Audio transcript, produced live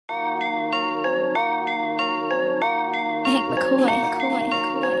You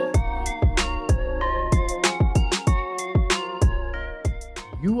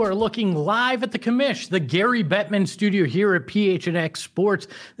are looking live at the commish, the Gary Bettman studio here at PHNX Sports.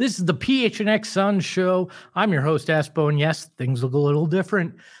 This is the PHNX Suns show. I'm your host, Espo, and yes, things look a little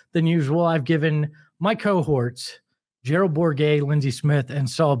different than usual. I've given my cohorts, Gerald Bourget, Lindsey Smith, and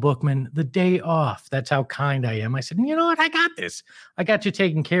Saul Bookman, the day off. That's how kind I am. I said, you know what? I got this. I got you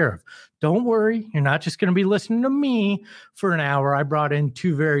taken care of. Don't worry. You're not just going to be listening to me for an hour. I brought in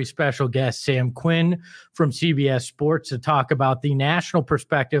two very special guests, Sam Quinn from CBS Sports, to talk about the national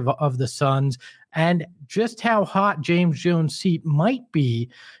perspective of the Suns and just how hot James Jones' seat might be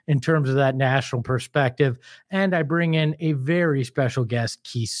in terms of that national perspective. And I bring in a very special guest,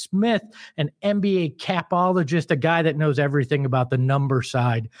 Keith Smith, an NBA capologist, a guy that knows everything about the number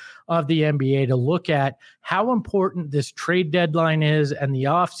side of the NBA, to look at how important this trade deadline is and the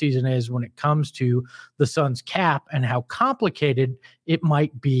offseason is when it comes to the Suns cap and how complicated it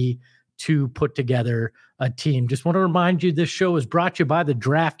might be to put together a team. Just want to remind you, this show is brought to you by the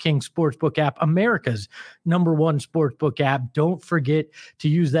DraftKings Sportsbook app, America's #1 sportsbook app. Don't forget to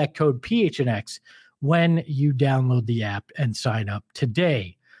use that code PHNX when you download the app and sign up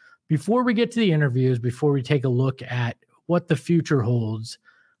today. Before we get to the interviews, before we take a look at what the future holds,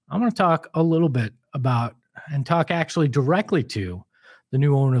 I'm going to talk a little bit about and talk actually directly to the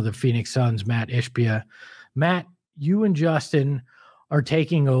new owner of the Phoenix Suns, Matt Ishbia. Matt, you and Justin are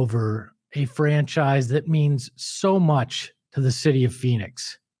taking over a franchise that means so much to the city of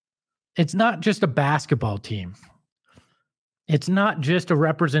Phoenix. It's not just a basketball team. It's not just a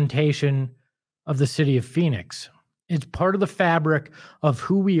representation of the city of Phoenix. It's part of the fabric of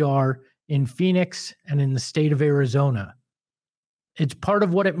who we are in Phoenix and in the state of Arizona. It's part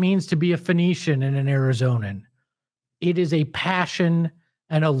of what it means to be a Phoenician and an Arizonan. It is a passion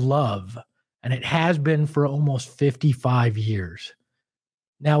and a love, and it has been for almost 55 years.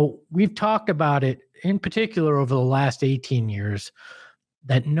 Now, we've talked about it in particular over the last 18 years,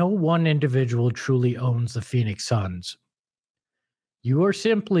 that no one individual truly owns the Phoenix Suns. You are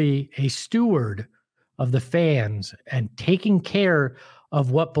simply a steward of the fans and taking care of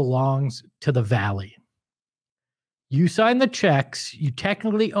what belongs to the Valley. You sign the checks, you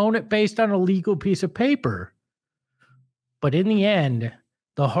technically own it based on a legal piece of paper, but in the end,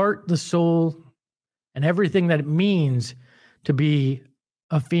 the heart, the soul, and everything that it means to be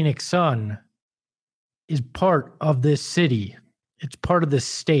a Phoenix Sun is part of this city. It's part of this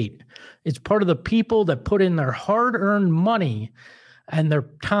state. It's part of the people that put in their hard-earned money and their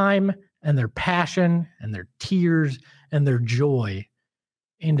time and their passion and their tears and their joy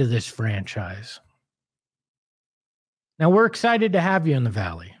into this franchise. Now, we're excited to have you in the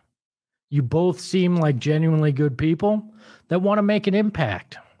Valley. You both seem like genuinely good people that want to make an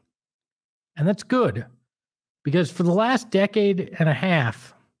impact. And that's good, because for the last decade and a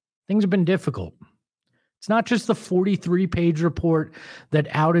half, things have been difficult. It's not just the 43-page report that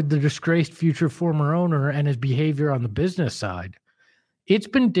outed the disgraced future former owner and his behavior on the business side. It's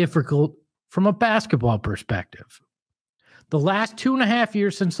been difficult from a basketball perspective. The last 2.5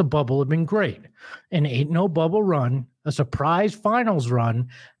 years since the bubble have been great. An 8-0 bubble run, a surprise finals run,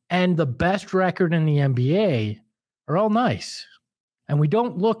 and the best record in the NBA are all nice. And we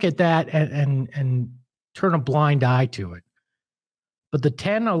don't look at that and turn a blind eye to it. But the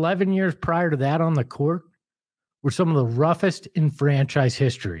 10, 11 years prior to that on the court were some of the roughest in franchise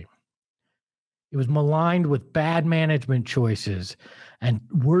history. It was maligned with bad management choices and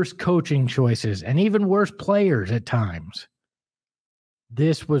worse coaching choices and even worse players at times.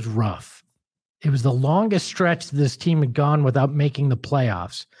 This was rough. It was the longest stretch this team had gone without making the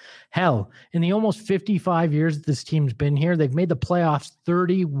playoffs. Hell, in the almost 55 years that this team's been here, they've made the playoffs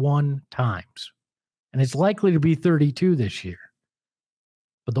 31 times. And it's likely to be 32 this year.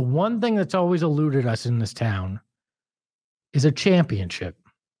 But the one thing that's always eluded us in this town is a championship.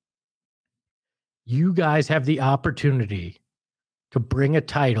 You guys have the opportunity to bring a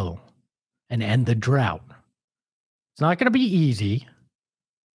title and end the drought. It's not going to be easy.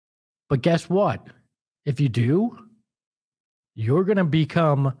 But guess what? If you do, you're going to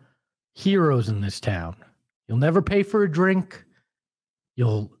become heroes in this town. You'll never pay for a drink.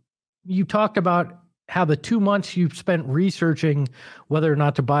 You talked about how the 2 months you've spent researching whether or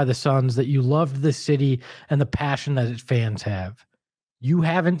not to buy the Suns, that you loved the city and the passion that its fans have. You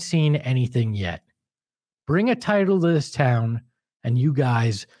haven't seen anything yet. Bring a title to this town, and you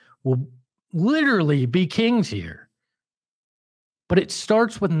guys will literally be kings here. But it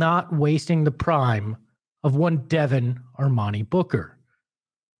starts with not wasting the prime of one Devin Armani Booker.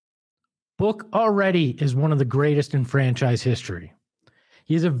 Book already is one of the greatest in franchise history.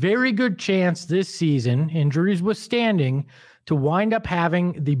 He has a very good chance this season, injuries withstanding, to wind up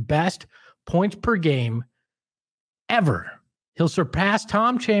having the best points per game ever. He'll surpass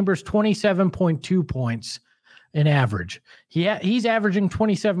Tom Chambers' 27.2 points in average. He's averaging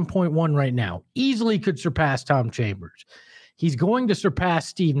 27.1 right now. Easily could surpass Tom Chambers. He's going to surpass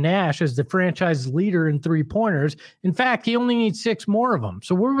Steve Nash as the franchise leader in three-pointers. In fact, he only needs 6 more of them.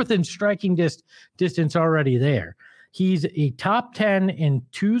 So we're within striking distance already there. He's a top 10 in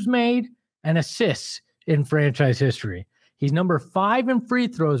twos made and assists in franchise history. He's number 5 in free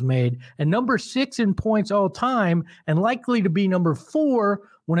throws made and number 6 in points all time, and likely to be number 4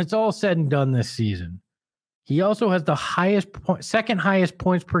 when it's all said and done this season. He also has the second highest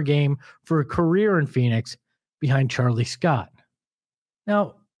points per game for a career in Phoenix, behind Charlie Scott.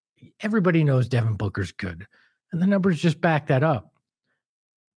 Now, everybody knows Devin Booker's good, and the numbers just back that up.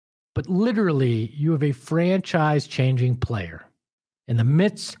 But literally, you have a franchise-changing player in the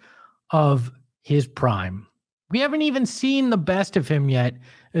midst of his prime. We haven't even seen the best of him yet,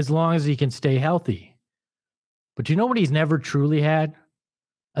 as long as he can stay healthy. But you know what he's never truly had?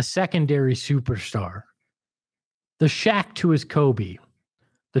 A secondary superstar. The Shaq to his Kobe.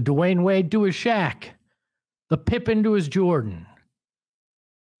 The Dwayne Wade to his Shaq. The Pippen to his Jordan.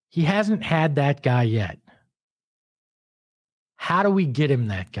 He hasn't had that guy yet. How do we get him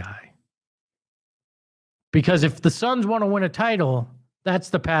that guy? Because if the Suns want to win a title, that's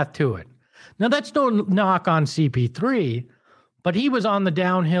the path to it. Now, that's no knock on CP3, but he was on the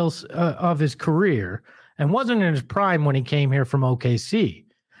downhill of his career and wasn't in his prime when he came here from OKC.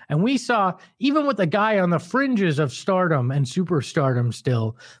 And we saw, even with a guy on the fringes of stardom and superstardom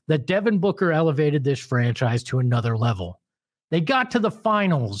still, that Devin Booker elevated this franchise to another level. They got to the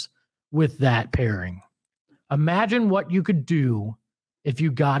finals with that pairing. Imagine what you could do if you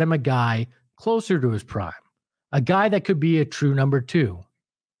got him a guy closer to his prime, a guy that could be a true number 2,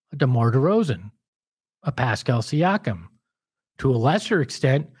 a DeMar DeRozan, a Pascal Siakam, to a lesser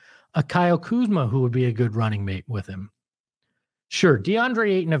extent, a Kyle Kuzma who would be a good running mate with him. Sure,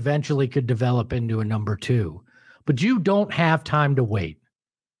 DeAndre Ayton eventually could develop into a number 2, but you don't have time to wait.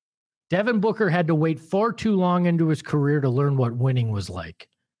 Devin Booker had to wait far too long into his career to learn what winning was like.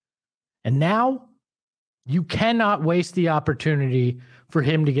 And now, you cannot waste the opportunity for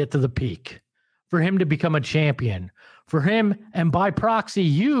him to get to the peak, for him to become a champion, for him, and by proxy,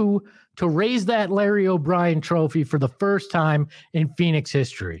 you, to raise that Larry O'Brien trophy for the first time in Phoenix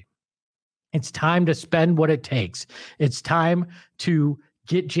history. It's time to spend what it takes. It's time to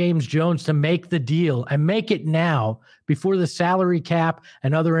get James Jones to make the deal and make it now before the salary cap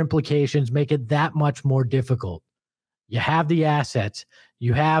and other implications make it that much more difficult. You have the assets.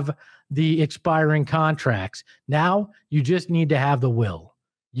 You have the expiring contracts. Now you just need to have the will.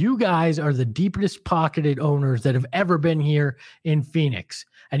 You guys are the deepest pocketed owners that have ever been here in Phoenix.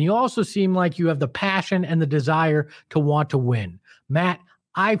 And you also seem like you have the passion and the desire to want to win. Matt,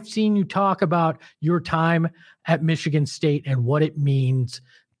 I've seen you talk about your time at Michigan State and what it means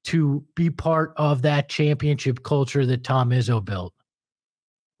to be part of that championship culture that Tom Izzo built.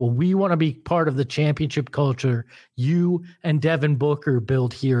 Well, we want to be part of the championship culture you and Devin Booker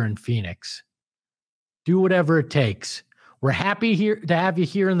built here in Phoenix. Do whatever it takes. We're happy here to have you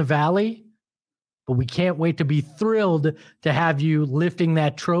here in the Valley, but we can't wait to be thrilled to have you lifting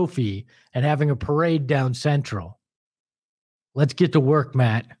that trophy and having a parade down Central. Let's get to work,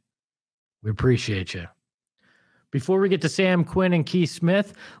 Matt. We appreciate you. Before we get to Sam Quinn and Keith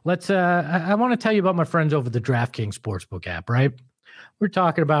Smith, I want to tell you about my friends over at the DraftKings Sportsbook app, right? We're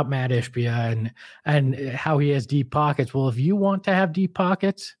talking about Matt Ishbia and how he has deep pockets. Well, if you want to have deep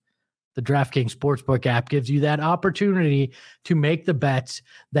pockets, the DraftKings Sportsbook app gives you that opportunity to make the bets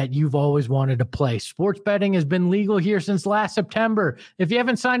that you've always wanted to play. Sports betting has been legal here since last September. If you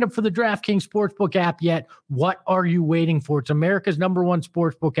haven't signed up for the DraftKings Sportsbook app yet, what are you waiting for? It's America's #1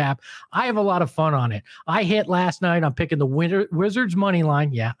 sportsbook app. I have a lot of fun on it. I hit last night on picking the Wizards money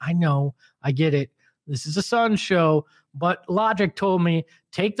line. Yeah, I know. I get it. This is a Suns show, but logic told me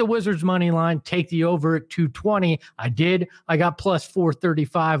take the Wizards money line, take the over at 220. I did. I got plus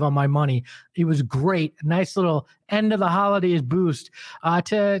 435 on my money. It was great. A nice little end of the holidays boost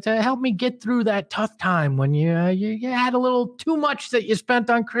to help me get through that tough time when you had a little too much that you spent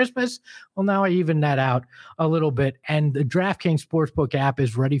on Christmas. Well, now I evened that out a little bit. And the DraftKings Sportsbook app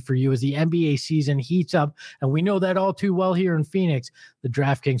is ready for you as the NBA season heats up. And we know that all too well here in Phoenix. The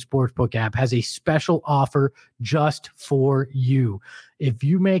DraftKings Sportsbook app has a special offer just for you. If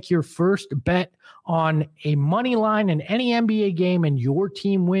you make your first bet on a money line in any NBA game and your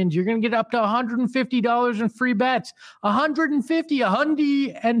team wins, you're going to get up to $150 in free bets.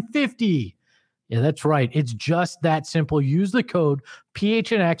 $150. Yeah, that's right. It's just that simple. Use the code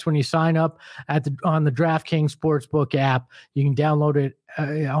PHNX when you sign up on the DraftKings Sportsbook app. You can download it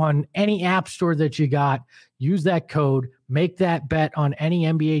on any app store that you got. Use that code, make that bet on any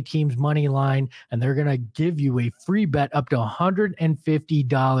NBA team's money line, and they're going to give you a free bet up to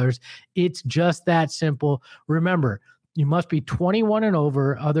 $150. It's just that simple. Remember, you must be 21 and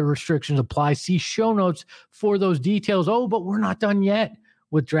over. Other restrictions apply. See show notes for those details. Oh, but we're not done yet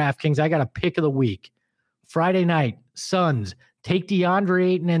with DraftKings. I got a pick of the week. Friday night, Suns. Take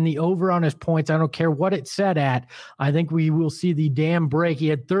DeAndre Ayton and the over on his points. I don't care what it's set at. I think we will see the damn break. He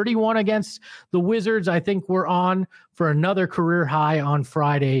had 31 against the Wizards. I think we're on for another career high on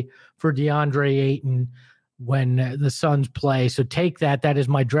Friday for DeAndre Ayton when the Suns play. So take that. That is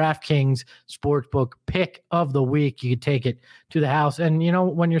my DraftKings Sportsbook pick of the week. You can take it to the house. And,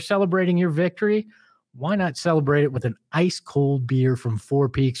 when you're celebrating your victory, why not celebrate it with an ice cold beer from Four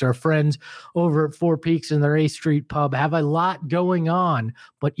Peaks? Our friends over at Four Peaks in their A Street pub have a lot going on,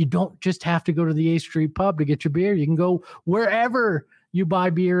 but you don't just have to go to the A Street pub to get your beer. You can go wherever you buy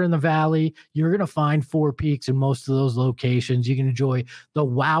beer in the Valley. You're going to find Four Peaks in most of those locations. You can enjoy the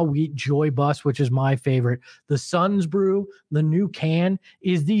Wow Wheat Joy Bus, which is my favorite. The Suns Brew, the new can,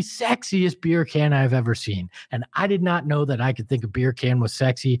 is the sexiest beer can I've ever seen. And I did not know that I could think a beer can was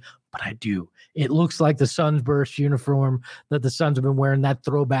sexy, but I do. It looks like the Sunburst uniform that the Suns have been wearing. That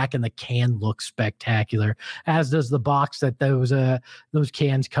throwback and the can looks spectacular, as does the box that those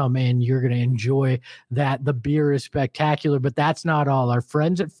cans come in. You're going to enjoy that. The beer is spectacular, but that's not all. Our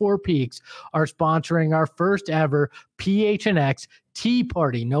friends at Four Peaks are sponsoring our first ever PHNX tea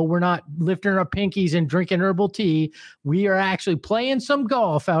party. No, we're not lifting our pinkies and drinking herbal tea. We are actually playing some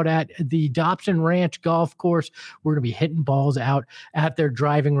golf out at the Dobson Ranch Golf Course. We're going to be hitting balls out at their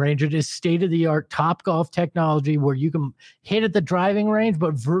driving range. It is state-of-the-art top golf technology where you can hit at the driving range,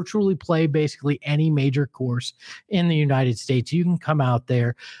 but virtually play basically any major course in the United States. You can come out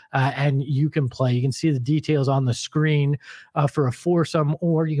there and you can play. You can see the details on the screen for a foursome,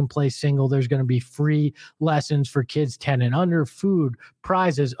 or you can play single. There's going to be free lessons for kids 10 and under, food,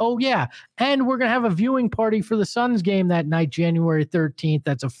 prizes. Oh, yeah. And we're going to have a viewing party for the Suns game that night, January 13th.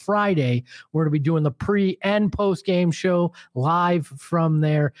 That's a Friday. We're going to be doing the pre and post game show live from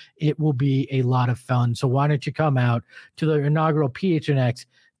there. It will be a lot of fun. So why don't you come out to the inaugural PHNX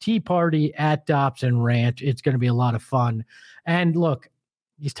tea party at Dobson Ranch? It's going to be a lot of fun. And look,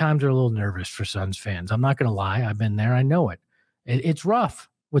 these times are a little nervous for Suns fans. I'm not going to lie. I've been there. I know it. It's rough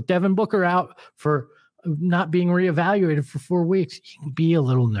with Devin Booker out for not being reevaluated for 4 weeks. You can be a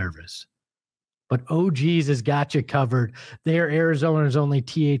little nervous, but OG's has got you covered. They're Arizona's only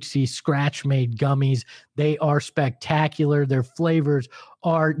THC scratch made gummies. They are spectacular. Their flavors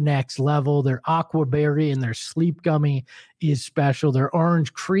are next level. Their aqua berry and their sleep gummy is special. Their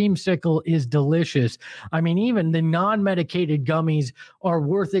orange creamsicle is delicious. I mean, even the non-medicated gummies are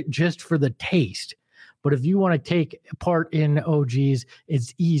worth it just for the taste. But if you want to take part in OG's,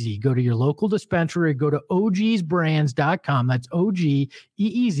 it's easy. Go to your local dispensary, go to ogsbrands.com. That's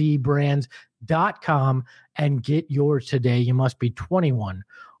OGEEZ brands.com and get yours today. You must be 21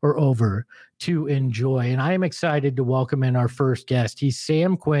 or over to enjoy. And I am excited to welcome in our first guest. He's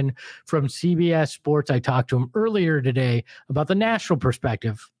Sam Quinn from CBS Sports. I talked to him earlier today about the national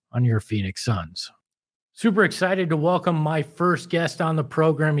perspective on your Phoenix Suns. Super excited to welcome my first guest on the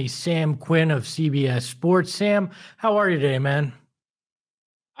program. He's Sam Quinn of CBS Sports. Sam, how are you today, man?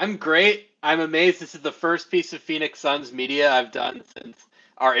 I'm great. I'm amazed this is the first piece of Phoenix Suns media I've done since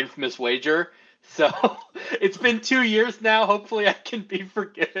our infamous wager. So it's been 2 years now. Hopefully I can be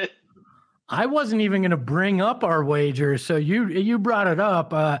forgiven. I wasn't even going to bring up our wager, so you brought it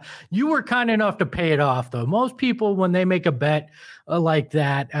up. You were kind enough to pay it off, though. Most people, when they make a bet like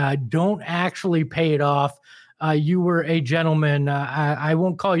that, don't actually pay it off. You were a gentleman. I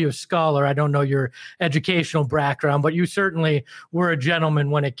won't call you a scholar. I don't know your educational background, but you certainly were a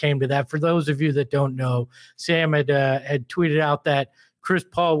gentleman when it came to that. For those of you that don't know, Sam had tweeted out that Chris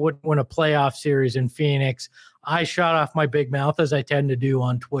Paul would win a playoff series in Phoenix. I shot off my big mouth, as I tend to do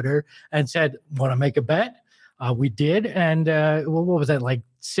on Twitter, and said, want to make a bet? We did. And what was that, like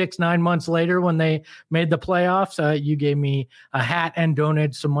 6-9 months later when they made the playoffs? You gave me a hat and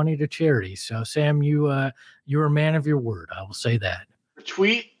donated some money to charity. So, Sam, you're a man of your word. I will say that. The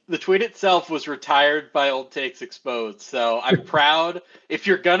tweet itself was retired by Old Takes Exposed. So I'm proud. If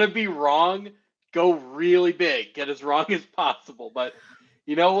you're going to be wrong, go really big. Get as wrong as possible. But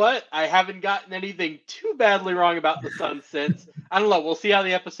you know what? I haven't gotten anything too badly wrong about the Suns since. I don't know. We'll see how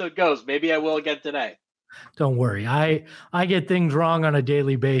the episode goes. Maybe I will again today. Don't worry. I get things wrong on a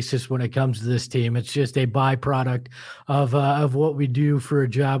daily basis when it comes to this team. It's just a byproduct of what we do for a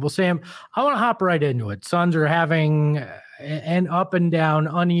job. Well, Sam, I want to hop right into it. Suns are having an up and down,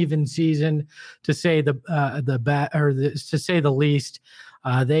 uneven season, to say to say the least.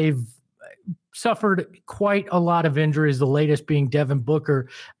 They've suffered quite a lot of injuries, the latest being Devin Booker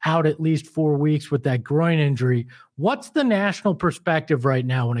out at least 4 weeks with that groin injury. What's the national perspective right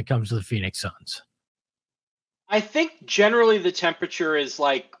now when it comes to the Phoenix Suns? I think generally the temperature is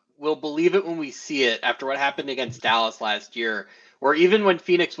like we'll believe it when we see it after what happened against Dallas last year, where even when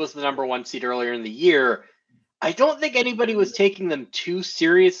Phoenix was the number one seed earlier in the year, I don't think anybody was taking them too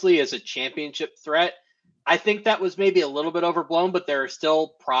seriously as a championship threat. I think that was maybe a little bit overblown, but there are still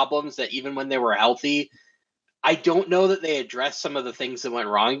problems that even when they were healthy, I don't know that they addressed some of the things that went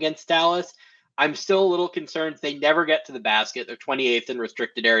wrong against Dallas. I'm still a little concerned. They never get to the basket. They're 28th in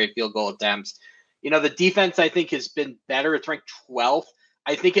restricted area field goal attempts. The defense I think has been better. It's ranked 12th.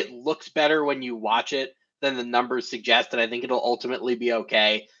 I think it looks better when you watch it than the numbers suggest, and I think it'll ultimately be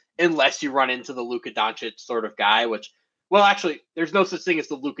okay unless you run into the Luka Doncic sort of guy, which, well, actually, there's no such thing as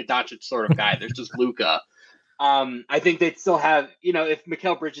the Luka Doncic sort of guy. There's just Luka. I think they'd still have, if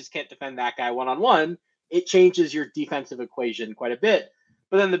Mikal Bridges can't defend that guy one-on-one, it changes your defensive equation quite a bit.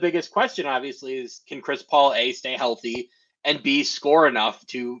 But then the biggest question, obviously, is can Chris Paul, A, stay healthy, and B, score enough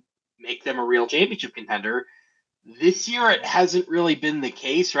to make them a real championship contender? This year, it hasn't really been the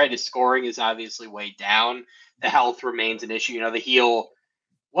case, right? His scoring is obviously way down. The health remains an issue. The heel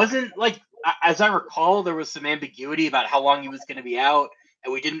wasn't like, as I recall, there was some ambiguity about how long he was going to be out,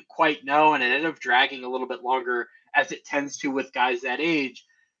 and we didn't quite know, and it ended up dragging a little bit longer, as it tends to with guys that age.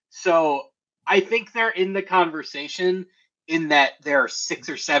 So I think they're in the conversation in that there are 6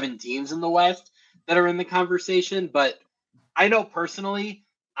 or 7 teams in the West that are in the conversation. But I know personally,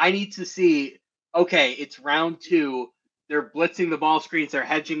 I need to see, okay, it's round 2. They're blitzing the ball screens. They're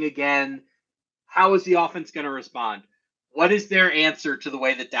hedging again. How is the offense going to respond? What is their answer to the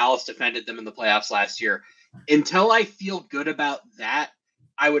way that Dallas defended them in the playoffs last year? Until I feel good about that,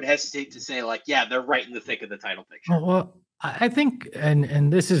 I would hesitate to say, like, yeah, they're right in the thick of the title picture. Well, I think,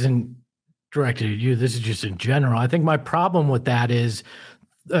 and this isn't directed at you. This is just in general. I think my problem with that is,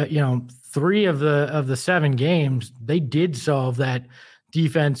 3 of the 7 games they did solve that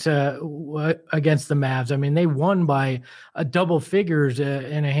defense against the Mavs. I mean, they won by double figures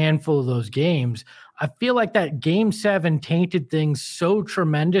in a handful of those games. I feel like that game 7 tainted things so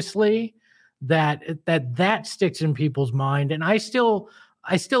tremendously that sticks in people's mind, and I still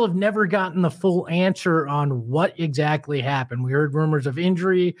have never gotten the full answer on what exactly happened. We heard rumors of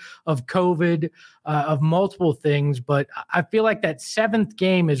injury, of COVID, of multiple things, but I feel like that 7th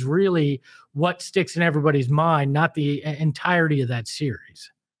game is really what sticks in everybody's mind, not the entirety of that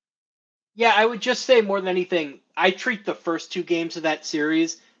series. Yeah, I would just say more than anything, I treat the first 2 games of that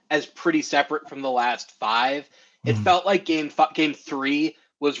series as pretty separate from the last 5. It Mhm. felt like game 3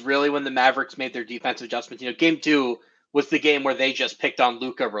 was really when the Mavericks made their defensive adjustments. Game 2 was the game where they just picked on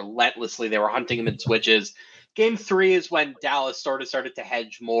Luka relentlessly. They were hunting him in switches. Game 3 is when Dallas sort of started to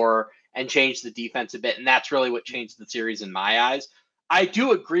hedge more and change the defense a bit, and that's really what changed the series in my eyes. I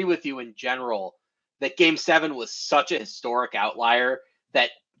do agree with you in general that game 7 was such a historic outlier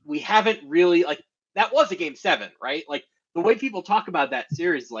that we haven't really, like, that was a game 7, right? Like, the way people talk about that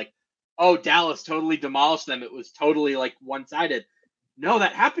series, like, oh, Dallas totally demolished them. It was totally like one-sided. No,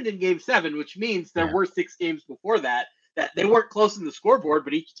 that happened in game 7, which means there Yeah. were 6 games before that they weren't close in the scoreboard,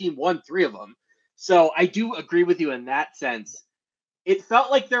 but each team won 3 of them. So I do agree with you in that sense. It felt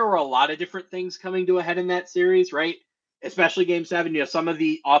like there were a lot of different things coming to a head in that series, right? Especially game 7, some of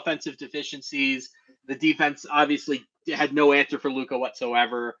the offensive deficiencies, the defense obviously had no answer for Luka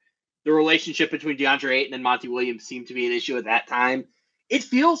whatsoever. The relationship between DeAndre Ayton and Monty Williams seemed to be an issue at that time. It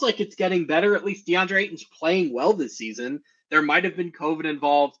feels like it's getting better. At least DeAndre Ayton's playing well this season. There might have been COVID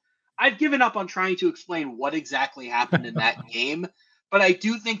involved. I've given up on trying to explain what exactly happened in that game, but I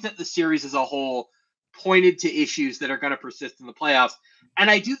do think that the series as a whole pointed to issues that are going to persist in the playoffs. And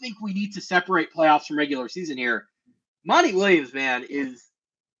I do think we need to separate playoffs from regular season here. Monty Williams, man, is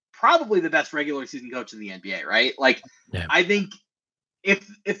probably the best regular season coach in the NBA, right? Like, Yeah. I think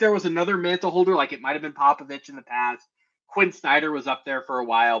if there was another mantle holder, like it might have been Popovich in the past, Quinn Snyder was up there for a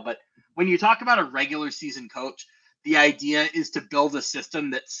while. But when you talk about a regular season coach, the idea is to build a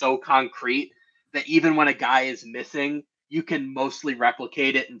system that's so concrete that even when a guy is missing, you can mostly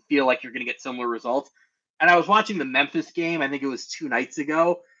replicate it and feel like you're going to get similar results. And I was watching the Memphis game, I think it was 2 nights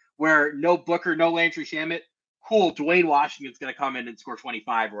ago, where no Booker, no Landry Shamet. Cool, Dwayne Washington's going to come in and score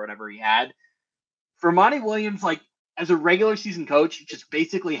 25 or whatever he had. For Monty Williams, like, as a regular season coach, just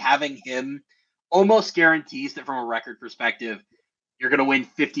basically having him almost guarantees that from a record perspective, you're going to win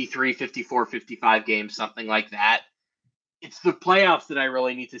 53, 54, 55 games, something like that. It's the playoffs that I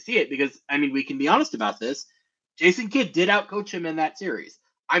really need to see it because, I mean, we can be honest about this. Jason Kidd did outcoach him in that series.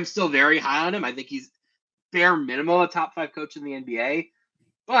 I'm still very high on him. I think he's bare minimum a top 5 coach in the NBA.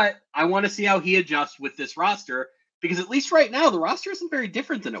 But I want to see how he adjusts with this roster because at least right now, the roster isn't very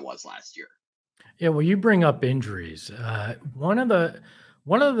different than it was last year. Yeah, well, you bring up injuries. One of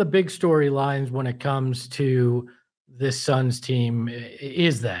the big storylines when it comes to this Suns team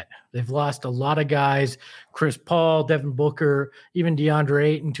is that they've lost a lot of guys: Chris Paul, Devin Booker, even DeAndre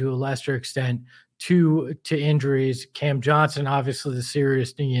Ayton to a lesser extent to injuries. Cam Johnson, obviously, the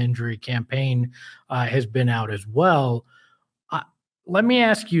serious knee injury campaign has been out as well. Let me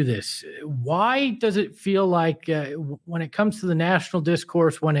ask you this. Why does it feel like when it comes to the national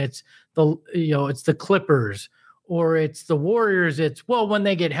discourse, when it's it's the Clippers or it's the Warriors, it's, well, when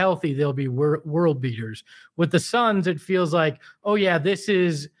they get healthy, they'll be world beaters. With the Suns, it feels like, oh yeah, this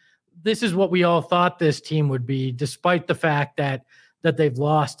is what we all thought this team would be, despite the fact that they've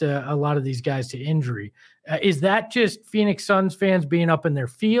lost a lot of these guys to injury. Is that just Phoenix Suns fans being up in their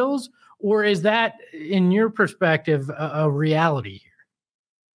feels, or is that, in your perspective, a reality here?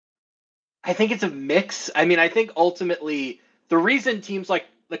 I think it's a mix. I mean, I think ultimately the reason teams like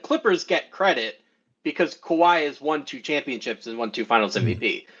the Clippers get credit because Kawhi has won 2 championships and won 2 Finals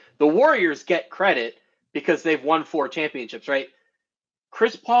MVP. The Warriors get credit because they've won 4 championships, right?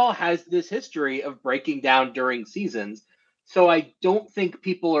 Chris Paul has this history of breaking down during seasons, so I don't think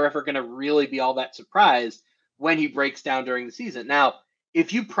people are ever going to really be all that surprised when he breaks down during the season. Now,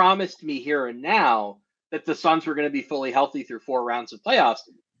 if you promised me here and now that the Suns were going to be fully healthy through 4 rounds of playoffs,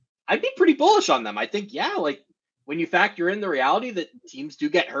 I'd be pretty bullish on them. I think, yeah, like when you factor in the reality that teams do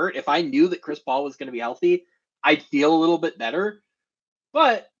get hurt, if I knew that Chris Paul was going to be healthy, I'd feel a little bit better.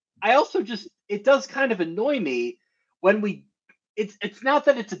 But I also just, it does kind of annoy me when it's not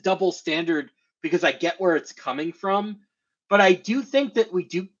that it's a double standard because I get where it's coming from, but I do think that we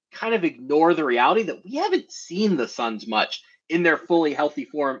do kind of ignore the reality that we haven't seen the Suns much in their fully healthy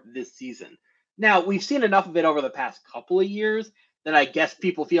form this season. Now, we've seen enough of it over the past couple of years that I guess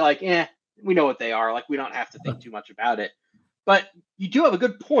people feel like, we know what they are. Like, we don't have to think too much about it. But you do have a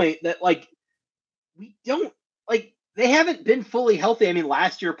good point that, like, we don't, like, they haven't been fully healthy. I mean,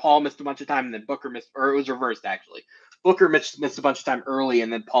 last year, Paul missed a bunch of time and then Booker missed, or it was reversed, actually. Booker missed a bunch of time early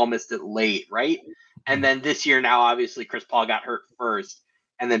and then Paul missed it late, right? And then this year now, obviously, Chris Paul got hurt first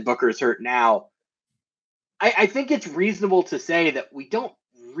and then Booker's hurt now. I think it's reasonable to say that we don't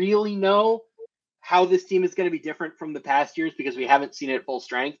really know how this team is going to be different from the past years because we haven't seen it at full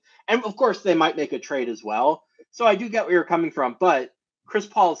strength. And of course, they might make a trade as well. So I do get where you're coming from, but Chris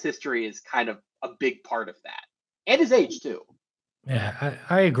Paul's history is kind of a big part of that, and his age too. Yeah,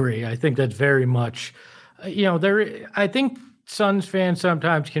 I agree. I think that's very much, I think Suns fans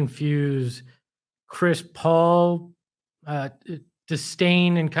sometimes confuse Chris Paul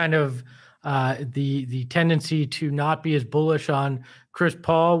disdain and kind of the tendency to not be as bullish on Chris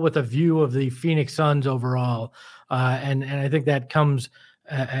Paul with a view of the Phoenix Suns overall, and I think that comes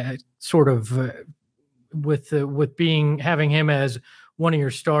sort of with having him as one of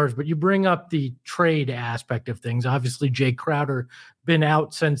your stars. But you bring up the trade aspect of things. Obviously, Jay Crowder been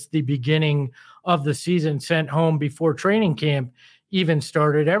out since the beginning of the season, sent home before training camp even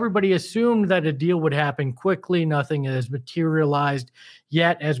started. Everybody assumed that a deal would happen quickly. Nothing has materialized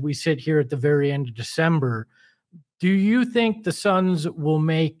yet as we sit here at the very end of December. Do you think the Suns will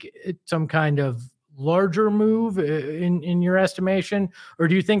make some kind of larger move in your estimation? Or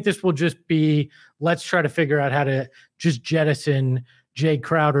do you think this will just be, let's try to figure out how to just jettison Jay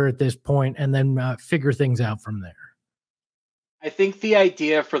Crowder at this point and then figure things out from there? I think the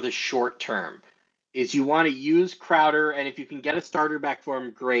idea for the short term is you want to use Crowder, and if you can get a starter back for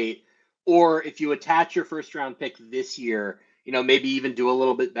him, great. Or if you attach your first round pick this year, maybe even do a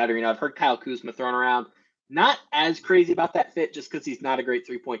little bit better. I've heard Kyle Kuzma thrown around. Not as crazy about that fit just because he's not a great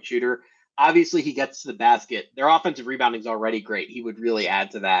 3-point shooter. Obviously, he gets to the basket. Their offensive rebounding is already great. He would really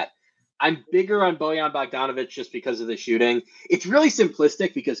add to that. I'm bigger on Bojan Bogdanovic just because of the shooting. It's really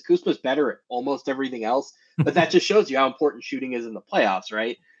simplistic because Kuzma's better at almost everything else, but that just shows you how important shooting is in the playoffs,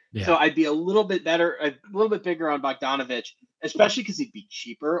 right? Yeah. So I'd be a little bit bigger on Bogdanovic, especially because he'd be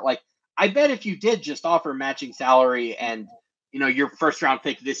cheaper. Like, I bet if you did just offer matching salary and, your first round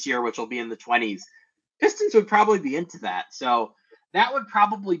pick this year, which will be in the 20s, Pistons would probably be into that. So that would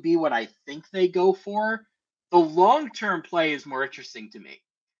probably be what I think they go for. The long-term play is more interesting to me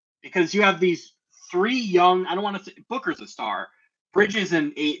because you have these 3 young, I don't want to say Booker's a star, Bridges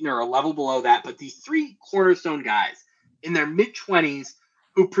and Ayton are a level below that, but these 3 cornerstone guys in their mid-20s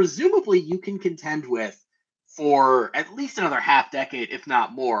who presumably you can contend with for at least another half decade, if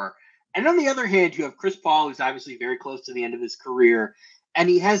not more. And on the other hand, you have Chris Paul, who's obviously very close to the end of his career, and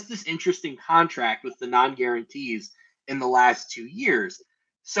he has this interesting contract with the non-guarantees in the last 2 years.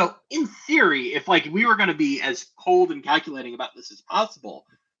 So in theory, if like we were going to be as cold and calculating about this as possible,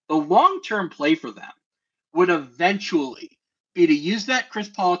 the long-term play for them would eventually be to use that Chris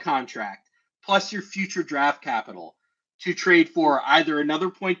Paul contract plus your future draft capital to trade for either another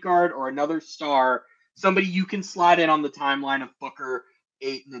point guard or another star, somebody you can slide in on the timeline of Booker,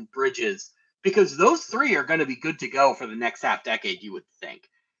 Ayton, and Bridges, because those three are going to be good to go for the next half decade, you would think.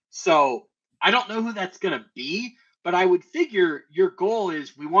 So I don't know who that's going to be, but I would figure your goal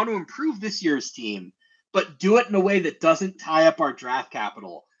is we want to improve this year's team, but do it in a way that doesn't tie up our draft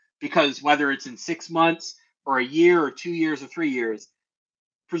capital. Because whether it's in 6 months or a year or 2 years or 3 years,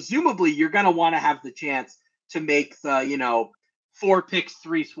 presumably you're going to want to have the chance to make the, 4 picks,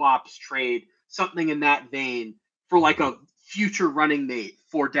 3 swaps trade, something in that vein for like a future running mate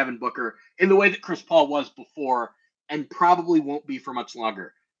for Devin Booker in the way that Chris Paul was before and probably won't be for much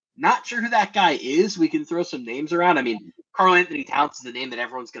longer. Not sure who that guy is. We can throw some names around. I mean, Karl Anthony Towns is the name that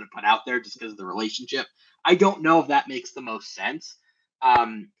everyone's going to put out there just because of the relationship. I don't know if that makes the most sense.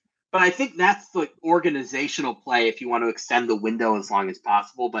 But I think that's the organizational play if you want to extend the window as long as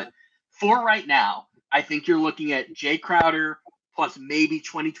possible. But for right now, I think you're looking at Jay Crowder plus maybe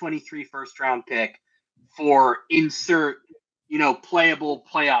 2023 first round pick for insert, playable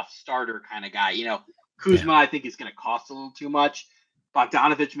playoff starter kind of guy. Kuzma, I think is going to cost a little too much.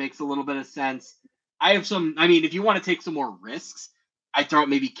 Bogdanovich makes a little bit of sense. If you want to take some more risks, I'd throw out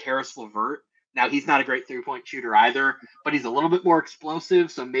maybe Karis LeVert. Now, he's not a great three-point shooter either, but he's a little bit more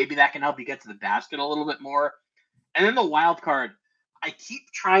explosive, so maybe that can help you get to the basket a little bit more. And then the wild card, I keep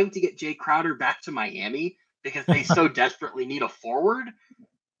trying to get Jay Crowder back to Miami because they so desperately need a forward.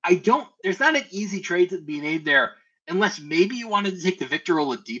 There's not an easy trade to be made there unless maybe you wanted to take the Victor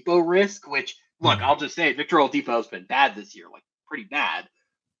Oladipo risk, which, look, I'll just say Victor Oladipo has been bad this year, like pretty bad,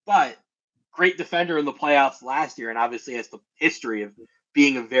 but great defender in the playoffs last year and obviously has the history of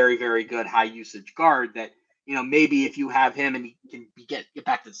being a very, very good high usage guard that, maybe if you have him and he can get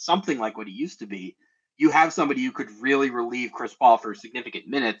back to something like what he used to be, you have somebody who could really relieve Chris Paul for significant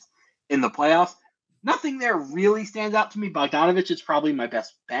minutes in the playoffs. Nothing there really stands out to me. Bogdanovich is probably my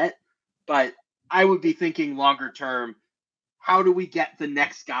best bet, but I would be thinking longer term, how do we get the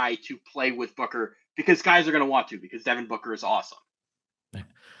next guy to play with Booker? Because guys are going to want to, because Devin Booker is awesome.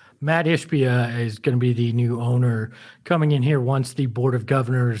 Matt Ishbia is going to be the new owner coming in here once the Board of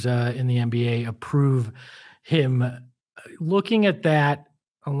Governors in the NBA approve him. Looking at that,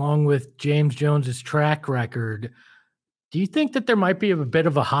 along with James Jones's track record, do you think that there might be a bit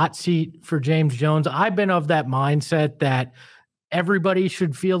of a hot seat for James Jones? I've been of that mindset that everybody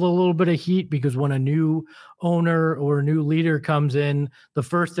should feel a little bit of heat because when a new owner or a new leader comes in, the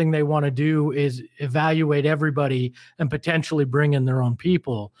first thing they want to do is evaluate everybody and potentially bring in their own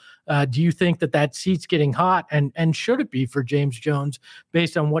people. Do you think that seat's getting hot and should it be for James Jones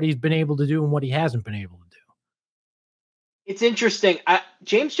based on what he's been able to do and what he hasn't been able to do? It's interesting.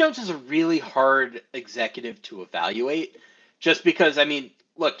 James Jones is a really hard executive to evaluate just because,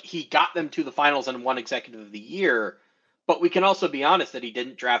 look, he got them to the finals and won executive of the year. But we can also be honest that he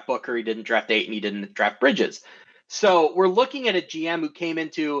didn't draft Booker, he didn't draft Ayton, he didn't draft Bridges. So we're looking at a GM who came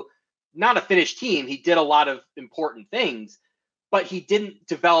into not a finished team. He did a lot of important things, but he didn't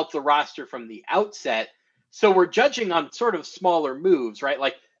develop the roster from the outset. So we're judging on sort of smaller moves, right?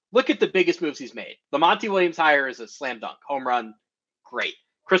 Like, look at the biggest moves he's made. The Monty Williams hire is a slam dunk, home run, great.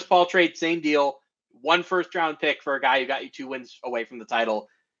 Chris Paul trade, same deal. 1 first-round pick for a guy who got you 2 wins away from the title,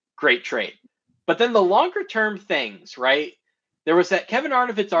 great trade. But then the longer term things, right? There was that Kevin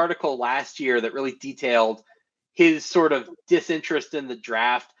Arnovitz article last year that really detailed his sort of disinterest in the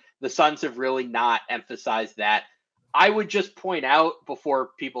draft. The Suns have really not emphasized that. I would just point out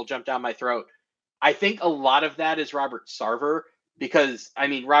before people jump down my throat, I think a lot of that is Robert Sarver because,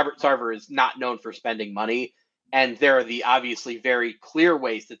 Robert Sarver is not known for spending money. And there are the obviously very clear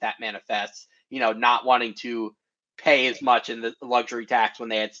ways that manifests, not wanting to pay as much in the luxury tax when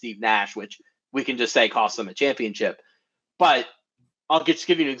they had Steve Nash, which we can just say cost them a championship. But I'll just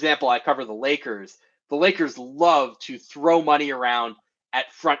give you an example. I cover the Lakers. The Lakers love to throw money around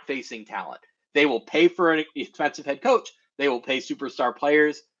at front-facing talent. They will pay for an expensive head coach. They will pay superstar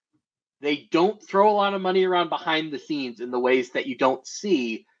players. They don't throw a lot of money around behind the scenes in the ways that you don't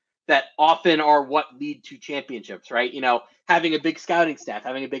see that often are what lead to championships, right? Having a big scouting staff,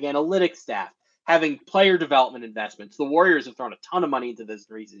 having a big analytics staff, having player development investments. The Warriors have thrown a ton of money into this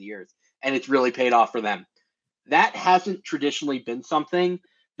in recent years, and it's really paid off for them. That hasn't traditionally been something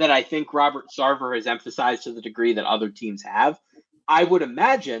that I think Robert Sarver has emphasized to the degree that other teams have. I would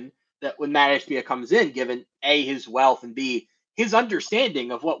imagine that when Matt Ishbia comes in, given A, his wealth, and B, his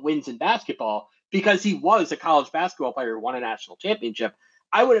understanding of what wins in basketball, because he was a college basketball player who won a national championship,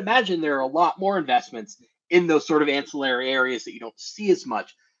 I would imagine there are a lot more investments in those sort of ancillary areas that you don't see as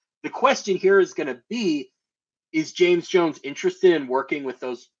much. The question here is going to be, is James Jones interested in working with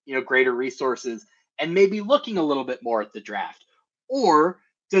those, greater resources and maybe looking a little bit more at the draft? Or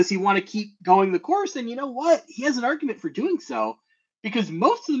does he want to keep going the course? And you know what? He has an argument for doing so because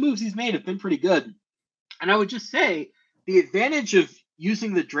most of the moves he's made have been pretty good. And I would just say the advantage of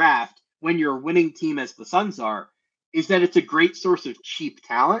using the draft when you're a winning team as the Suns are is that it's a great source of cheap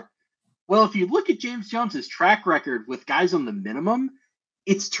talent. Well, if you look at James Jones's track record with guys on the minimum,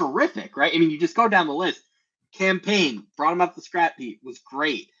 it's terrific, right? I mean, you just go down the list. Campaign, brought him up the scrap heap, was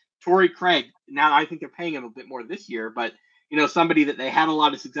great. Torrey Craig, now I think they're paying him a bit more this year, but somebody that they had a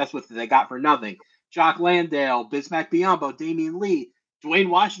lot of success with that they got for nothing. Jock Landale, Bismack Biyombo, Damian Lee, Dwayne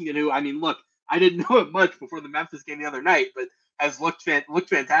Washington, who, look, I didn't know it much before the Memphis game the other night, but has looked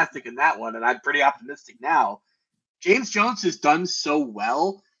fantastic in that one, and I'm pretty optimistic now. James Jones has done so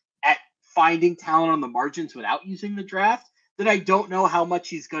well at finding talent on the margins without using the draft that I don't know how much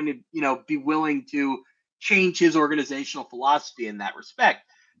he's going to, be willing to change his organizational philosophy in that respect.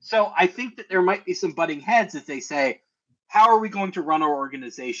 So I think that there might be some butting heads as they say, how are we going to run our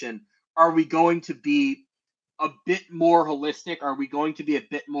organization? Are we going to be a bit more holistic? Are we going to be a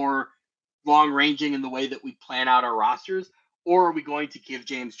bit more long-ranging in the way that we plan out our rosters? Or are we going to give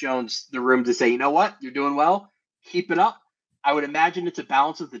James Jones the room to say, you know what, you're doing well, keep it up? I would imagine it's a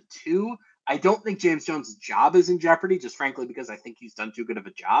balance of the two. I don't think James Jones' job is in jeopardy, just frankly because I think he's done too good of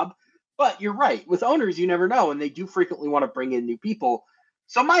a job. But you're right. With owners, you never know, and they do frequently want to bring in new people.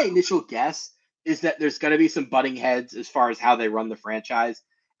 So my initial guess is that there's going to be some butting heads as far as how they run the franchise.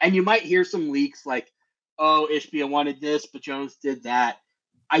 And you might hear some leaks like, oh, Ishbia wanted this, but Jones did that.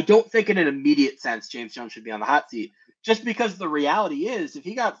 I don't think in an immediate sense James Jones should be on the hot seat, just because the reality is if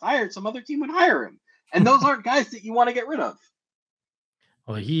he got fired, some other team would hire him. And those aren't guys that you want to get rid of.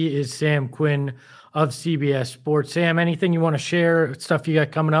 Well, he is Sam Quinn of CBS Sports. Sam, anything you want to share, stuff you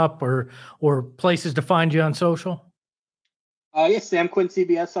got coming up or places to find you on social? Yes, Sam Quinn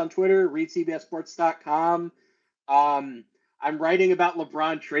CBS on Twitter, read cbssports.com. I'm writing about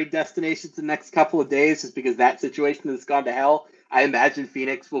LeBron trade destinations the next couple of days just because that situation has gone to hell. I imagine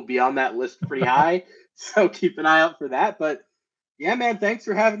Phoenix will be on that list pretty high, so keep an eye out for that. But yeah, man, thanks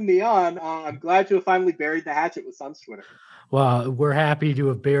for having me on. I'm glad to have finally buried the hatchet with Suns Twitter. Well, we're happy to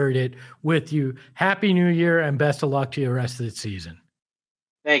have buried it with you. Happy New Year and best of luck to you the rest of the season.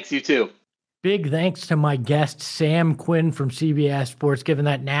 Thanks, you too. Big thanks to my guest, Sam Quinn from CBS Sports, giving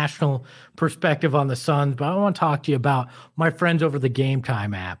that national perspective on the Suns. But I want to talk to you about my friends over the Game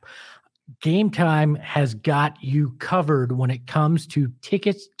Time app. Game Time has got you covered when it comes to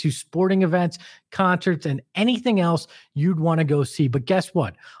tickets to sporting events, concerts, and anything else you'd want to go see. But guess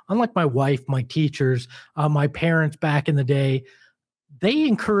what? Unlike my wife, my teachers, my parents back in the day, they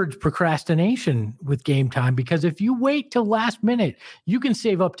encourage procrastination with Game Time because if you wait till last minute, you can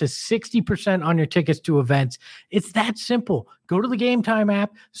save up to 60% on your tickets to events. It's that simple. Go to the Game Time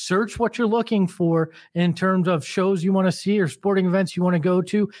app, search what you're looking for in terms of shows you want to see or sporting events you want to go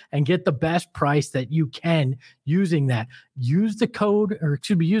to, and get the best price that you can using that. Use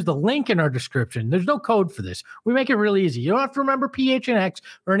the link in our description. There's no code for this. We make it really easy. You don't have to remember PHNX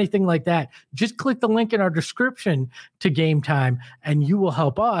or anything like that. Just click the link in our description to Game Time, and you will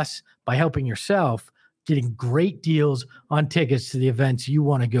help us by helping yourself getting great deals on tickets to the events you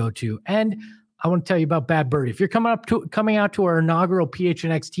want to go to. And I want to tell you about Bad Birdie. If you're coming out to our inaugural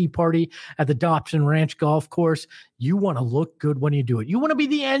PHNX Tea Party at the Dobson Ranch Golf Course, you want to look good when you do it. You want to be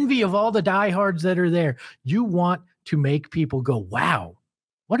the envy of all the diehards that are there. You want to make people go, wow,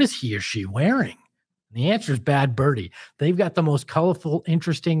 what is he or she wearing? And the answer is Bad Birdie. They've got the most colorful,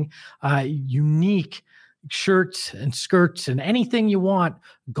 interesting, unique shirts and skirts and anything you want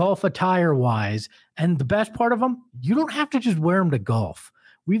golf attire wise. And the best part of them, you don't have to just wear them to golf.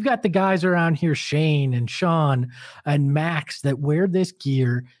 We've got the guys around here, Shane and Sean and Max, that wear this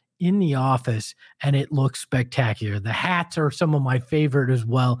gear in the office, and it looks spectacular. The hats are some of my favorite as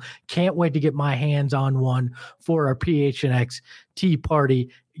well. Can't wait to get my hands on one for our PHNX Tea Party.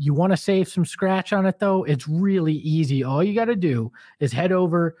 You want to save some scratch on it, though? It's really easy. All you got to do is head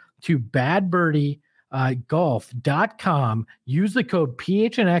over to golf.com. Use the code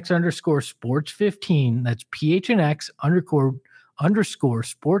PHNX_sports15. That's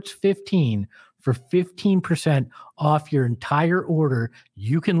PHNX_sports15 for 15% off your entire order.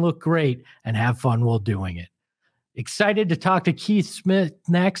 You can look great and have fun while doing it. Excited to talk to Keith Smith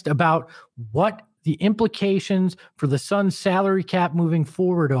next about what the implications for the Suns salary cap moving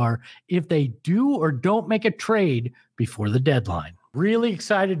forward are if they do or don't make a trade before the deadline. Really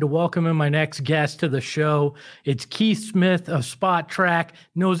excited to welcome in my next guest to the show. It's Keith Smith of Spot Track,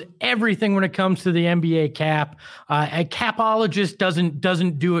 knows everything when it comes to the NBA cap. A capologist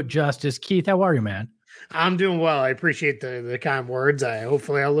doesn't do it justice. Keith, how are you, man? I'm doing well. I appreciate the kind words.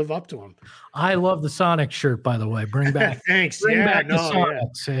 Hopefully I'll live up to them. I love the Sonic shirt, by the way. Bring back, thanks. Bring back the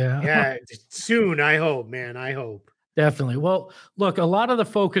Sonics. Yeah, soon. I hope, man. I hope. Definitely. Well, look, a lot of the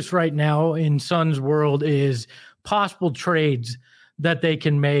focus right now in Suns world is possible trades that they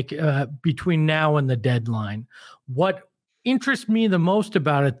can make between now and the deadline. What interests me the most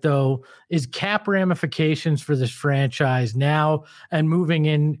about it, though, is cap ramifications for this franchise now and moving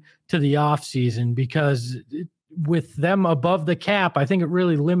into the offseason, because with them above the cap, I think it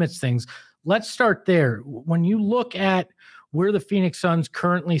really limits things. Let's start there. When you look at where the Phoenix Suns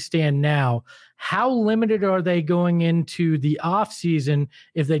currently stand now, how limited are they going into the offseason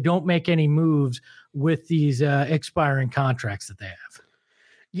if they don't make any moves with these expiring contracts that they have?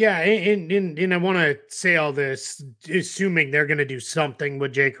 Yeah, and I want to say all this, assuming they're going to do something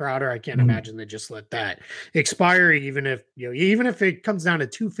with Jay Crowder. I can't imagine they just let that expire, even if it comes down to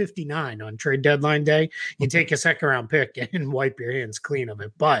 259 on trade deadline day, you take a second round pick and wipe your hands clean of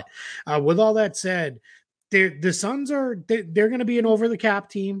it. But with all that said, the Suns they're going to be an over the cap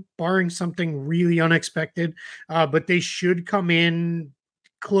team, barring something really unexpected. But they should come in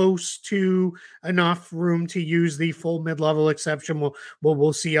close to enough room to use the full mid-level exception.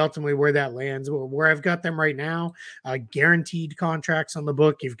 We'll see ultimately where that lands. Where I've got them right now, guaranteed contracts on the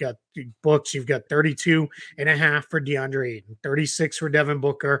book. You've got 32.5 for DeAndre Ayton, 36 for Devin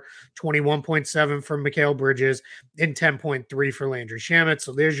Booker, 21.7 for Mikal Bridges, and 10.3 for Landry Shamet.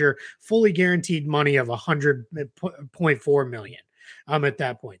 So there's your fully guaranteed money of $100.4 million. At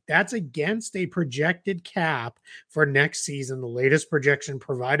that point, that's against a projected cap for next season. The latest projection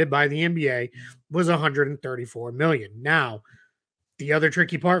provided by the NBA was $134 million. Now, the other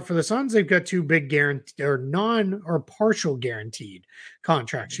tricky part for the Suns, they've got two big guaranteed or non or partial guaranteed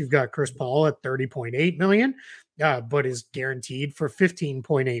contracts. You've got Chris Paul at $30.8 million, but is guaranteed for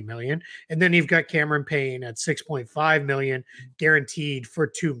 $15.8 million. And then you've got Cameron Payne at $6.5 million, guaranteed for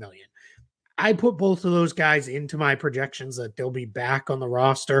 $2 million. I put both of those guys into my projections that they'll be back on the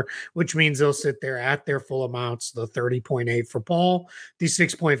roster, which means they'll sit there at their full amounts, the 30.8 for Paul, the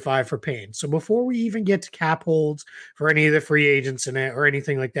 6.5 for Payne. So before we even get to cap holds for any of the free agents in it or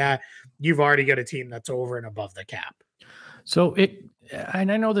anything like that, you've already got a team that's over and above the cap. So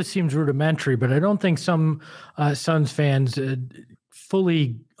and I know this seems rudimentary, but I don't think some Suns fans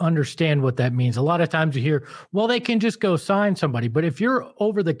fully understand what that means. A lot of times you hear, well, they can just go sign somebody. But if you're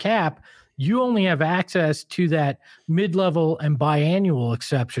over the cap, you only have access to that mid-level and biannual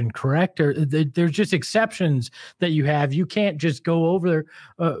exception, correct? Or there's just exceptions that you have. You can't just go over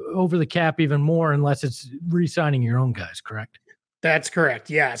the cap even more unless it's re-signing your own guys, correct? That's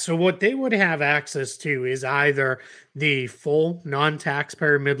correct. Yeah. So what they would have access to is either the full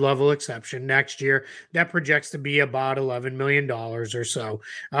non-taxpayer mid-level exception next year that projects to be about $11 million or so,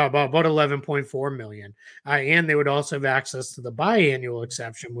 about $11.4 million. And they would also have access to the biannual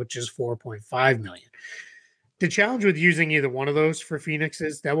exception, which is $4.5 million. The challenge with using either one of those for Phoenix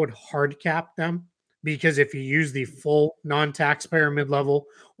is that would hard cap them, because if you use the full non-taxpayer mid-level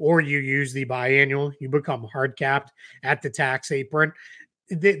or you use the biannual, you become hard capped at the tax apron.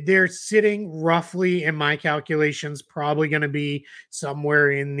 They're sitting roughly, in my calculations, probably going to be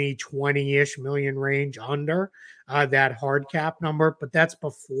somewhere in the 20-ish million range under that hard cap number, but that's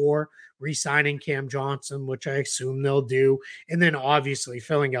before re-signing Cam Johnson, which I assume they'll do, and then obviously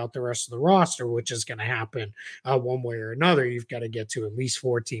filling out the rest of the roster, which is going to happen one way or another. You've got to get to at least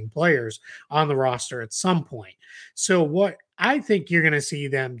 14 players on the roster at some point. So what I think you're going to see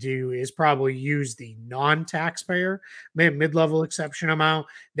them do is probably use the non-taxpayer mid-level exception amount.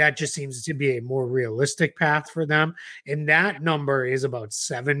 That just seems to be a more realistic path for them. And that number is about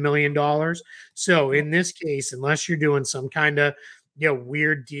 $7 million. So in this case, unless you're doing some kind of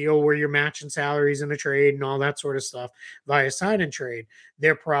weird deal where you're matching salaries in a trade and all that sort of stuff via sign and trade,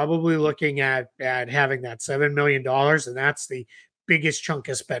 they're probably looking at having that $7 million. And that's the biggest chunk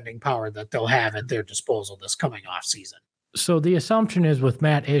of spending power that they'll have at their disposal this coming off season. So the assumption is with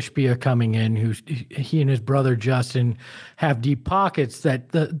Matt Ishbia coming in, he and his brother Justin have deep pockets, that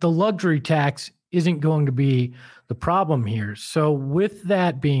the luxury tax isn't going to be the problem here. So with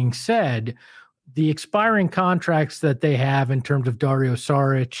that being said, the expiring contracts that they have in terms of Dario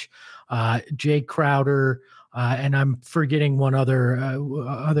Saric, Jay Crowder, and I'm forgetting one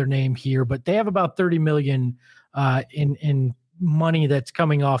other name here, but they have about $30 million in money that's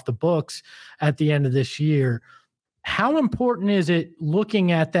coming off the books at the end of this year. How important is it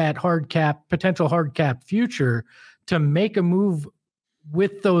looking at that potential hard cap future to make a move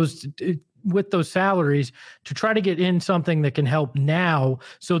with those salaries to try to get in something that can help now?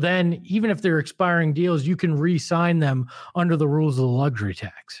 So then even if they're expiring deals, you can re-sign them under the rules of the luxury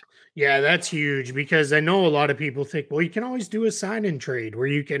tax. Yeah, that's huge because I know a lot of people think, well, you can always do a sign and trade where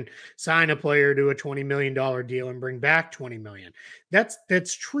you can sign a player to a $20 million deal and bring back 20 million.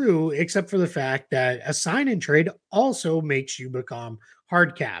 That's true, except for the fact that a sign and trade also makes you become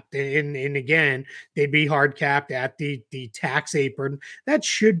hard capped. And again, they'd be hard capped at the tax apron. That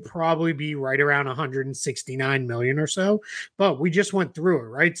should probably be right around 169 million or so. But we just went through it,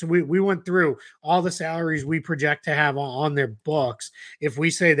 right? So we went through all the salaries we project to have on their books. If we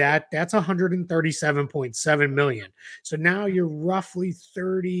say that's 137.7 million. So now you're roughly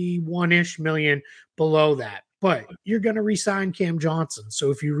 31-ish million below that. But you're going to re-sign Cam Johnson.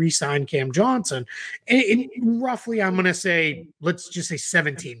 So if you re-sign Cam Johnson, and roughly, I'm going to say, let's just say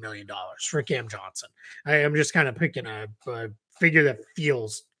 $17 million for Cam Johnson. I'm just kind of picking a figure that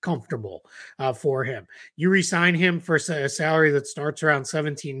feels comfortable for him. You re-sign him for a salary that starts around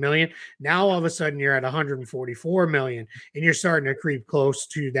 17 million. Now all of a sudden you're at 144 million, and you're starting to creep close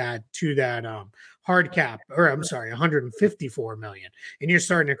to that hard cap, or I'm sorry, 154 million, and you're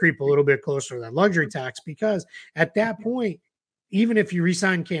starting to creep a little bit closer to that luxury tax, because at that point, even if you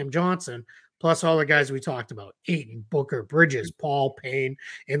re-sign Cam Johnson plus all the guys we talked about, Ayton, Booker, Bridges, Paul, Payne,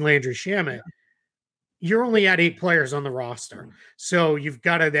 and Landry Shamet, you're only at 8 players on the roster. So you've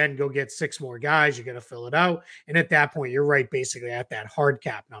got to then go get 6 more guys. You got to fill it out. And at that point, you're right basically at that hard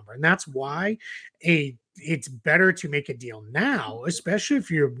cap number. And that's why it's better to make a deal now, especially if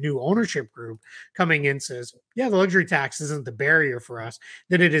your new ownership group coming in says, yeah, the luxury tax isn't the barrier for us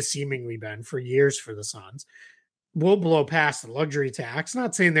that it has seemingly been for years for the Suns. We'll blow past the luxury tax.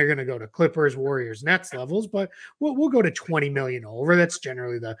 Not saying they're going to go to Clippers, Warriors, Nets levels, but we'll go to 20 million over. That's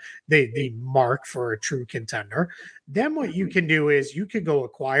generally the mark for a true contender. Then what you can do is you could go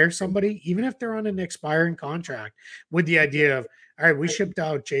acquire somebody, even if they're on an expiring contract, with the idea of, all right, we shipped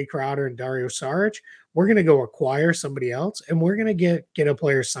out Jay Crowder and Dario Saric. We're going to go acquire somebody else, and we're going to get a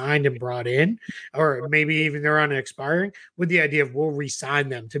player signed and brought in, or maybe even they're on expiring, with the idea of we'll re-sign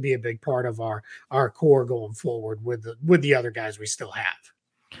them to be a big part of our core going forward with the other guys we still have.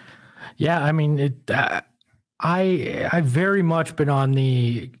 Yeah, I mean, I've very much been on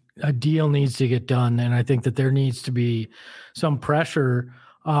a deal needs to get done, and I think that there needs to be some pressure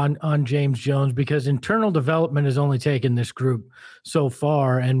on James Jones, because internal development has only taken this group so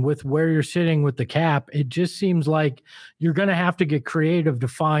far, and with where you're sitting with the cap, it just seems like you're going to have to get creative to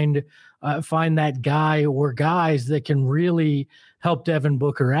find that guy or guys that can really help Devin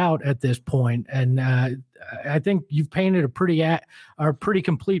Booker out at this point. And I think you've painted a pretty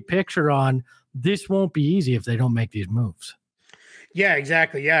complete picture on this. Won't be easy if they don't make these moves. Yeah,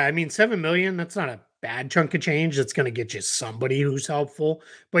 exactly. Yeah, I mean, 7 million, that's not a bad chunk of change. That's going to get you somebody who's helpful.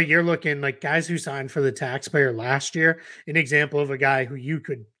 But you're looking like guys who signed for the taxpayer last year. An example of a guy who you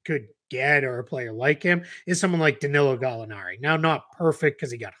could get, or a player like him, is someone like Danilo Gallinari. Now, not perfect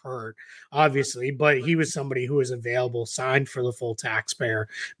because he got hurt, obviously, but he was somebody who was available, signed for the full taxpayer.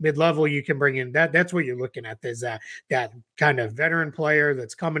 Mid-level, you can bring in that's what you're looking at, is that kind of veteran player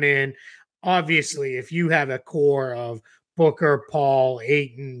that's coming in. Obviously, if you have a core of Booker, Paul,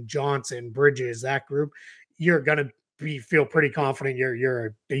 Ayton, Johnson, Bridges, that group, you're going to feel pretty confident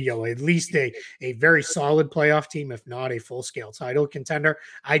you're at least a very solid playoff team, if not a full-scale title contender.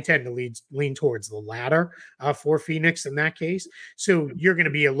 I tend to lean towards the latter for Phoenix in that case. So you're going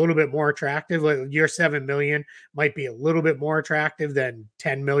to be a little bit more attractive. Your 7 million might be a little bit more attractive than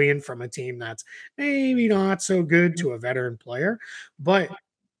 10 million from a team that's maybe not so good to a veteran player, but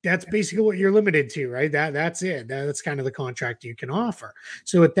that's basically what you're limited to, right? That's it. That's kind of the contract you can offer.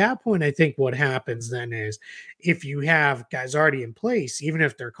 So at that point, I think what happens then is, if you have guys already in place, even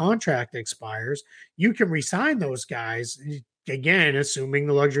if their contract expires, you can re-sign those guys. Again, assuming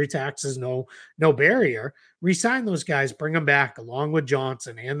the luxury tax is no barrier, re-sign those guys, bring them back along with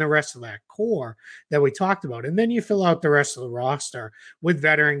Johnson and the rest of that core that we talked about. And then you fill out the rest of the roster with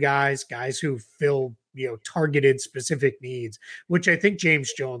veteran guys who fill targeted specific needs, which I think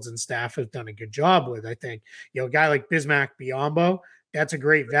James Jones and staff have done a good job with. I think, a guy like Bismack Biyombo, that's a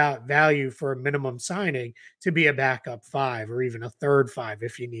great value for a minimum signing to be a backup 5 or even a third 5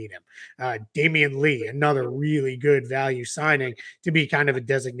 if you need him. Damian Lee, another really good value signing to be kind of a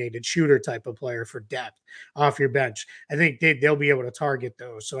designated shooter type of player for depth off your bench. I think they'll be able to target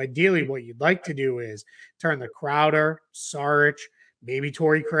those. So ideally what you'd like to do is turn the Crowder, Saric, Maybe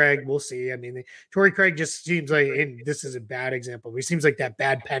Torrey Craig. We'll see. I mean, Torrey Craig just seems like, and this is a bad example, but he seems like that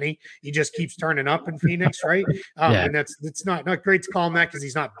bad penny. He just keeps turning up in Phoenix, right? And it's not great to call him that because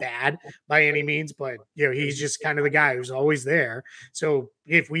he's not bad by any means, but he's just kind of the guy who's always there. So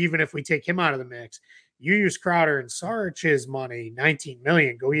if we take him out of the mix, you use Crowder and Saric's money, $19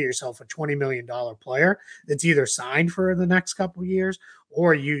 million. Go get yourself a $20 million player that's either signed for the next couple of years,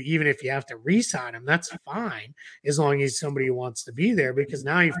 or even if you have to re-sign him, that's fine as long as somebody wants to be there. Because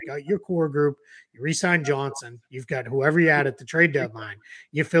now you've got your core group. You re-sign Johnson. You've got whoever you add at the trade deadline.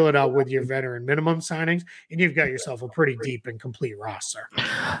 You fill it out with your veteran minimum signings, and you've got yourself a pretty deep and complete roster.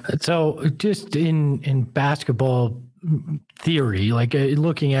 So, just in basketball theory, like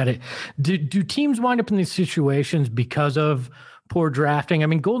looking at it, do teams wind up in these situations because of poor drafting? I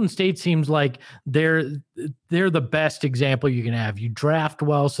mean, Golden State seems like they're the best example you can have. You draft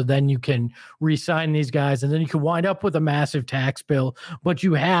well, so then you can re-sign these guys, and then you can wind up with a massive tax bill, but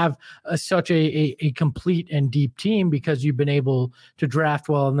you have such a complete and deep team because you've been able to draft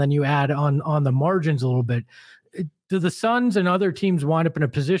well, and then you add on the margins a little bit. Do the Suns and other teams wind up in a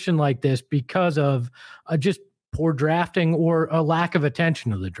position like this because of just poor drafting or a lack of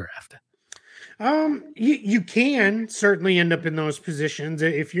attention to the draft? You can certainly end up in those positions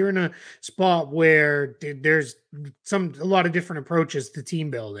if you're in a spot where there's a lot of different approaches to team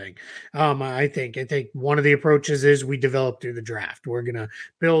building. I think one of the approaches is we develop through the draft. We're going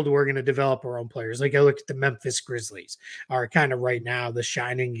to develop our own players. Like I look at the Memphis Grizzlies are kind of right now the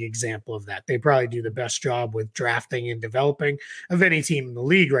shining example of that. They probably do the best job with drafting and developing of any team in the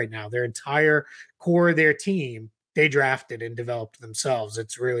league right now. Their entire core of their team, they drafted and developed themselves.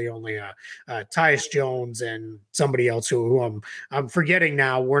 It's really only Tyus Jones and somebody else who I'm forgetting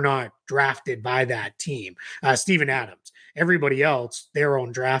now. We're not drafted by that team. Steven Adams. Everybody else, their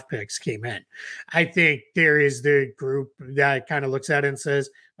own draft picks came in. I think there is the group that kind of looks at it and says,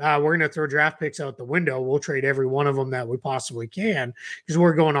 we're going to throw draft picks out the window. We'll trade every one of them that we possibly can because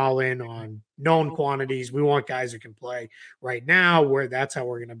we're going all in on known quantities. We want guys who can play right now, where that's how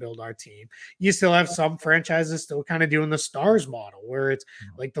we're going to build our team. You still have some franchises still kind of doing the stars model where it's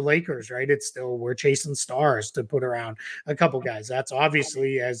like the Lakers, right? It's still, we're chasing stars to put around a couple guys. That's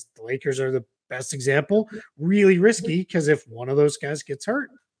obviously, as the Lakers are the best example, really risky because if one of those guys gets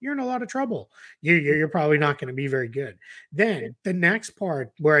hurt, you're in a lot of trouble. You're probably not going to be very good. Then the next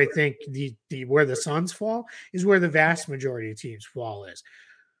part where I think where the Suns fall is where the vast majority of teams fall is.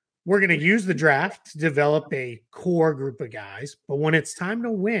 We're going to use the draft to develop a core group of guys, but when it's time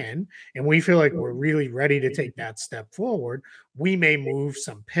to win and we feel like we're really ready to take that step forward, we may move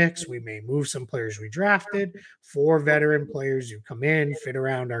some picks. We may move some players we drafted for veteran players who come in, fit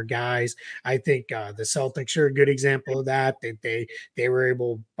around our guys. I think the Celtics are a good example of that. They were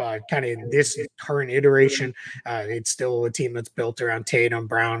able kind of in this current iteration, it's still a team that's built around Tatum,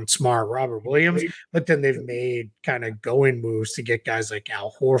 Brown, Smart, Robert Williams, but then they've made kind of go-in moves to get guys like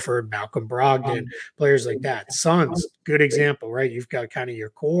Al Horford, Malcolm Brogdon, players like that. Suns, good example, right? You've got kind of your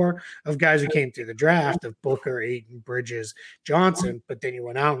core of guys who came through the draft of Booker, Ayton, Bridges, Johnson, but then you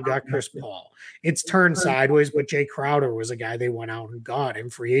went out and got Chris Paul. It's turned sideways, but Jay Crowder was a guy they went out and got in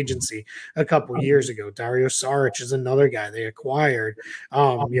free agency a couple years ago. Dario Saric is another guy they acquired,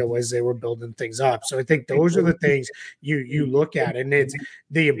 as they were building things up. So I think those are the things you look at, and it's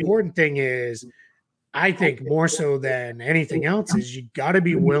the important thing is, I think more so than anything else, is you got to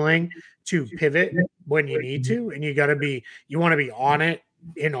be willing to pivot when you need to, and you want to be on it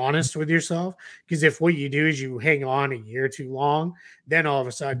and honest with yourself, because if what you do is you hang on a year too long, then all of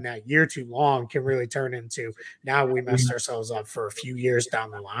a sudden that year too long can really turn into now we messed ourselves up for a few years down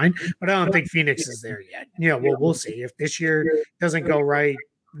the line. But I don't think Phoenix is there yet. We'll see. If this year doesn't go right,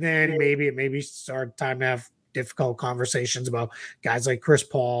 then maybe start time to have difficult conversations about guys like Chris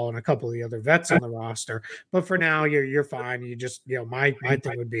Paul and a couple of the other vets on the roster. But for now, you're fine. You just, my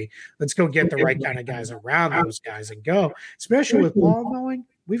thing would be, let's go get the right kind of guys around those guys and go, especially with Paul knowing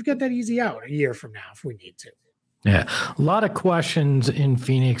we've got that easy out a year from now if we need to. Yeah. A lot of questions in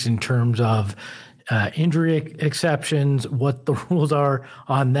Phoenix in terms of injury exceptions, what the rules are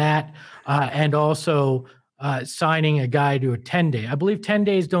on that, and also signing a guy to a 10-day. I believe 10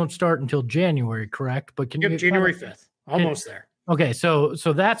 days don't start until January, correct? But can you January 5th, almost there. Okay, so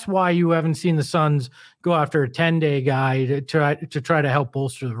that's why you haven't seen the Suns go after a 10-day guy to try to help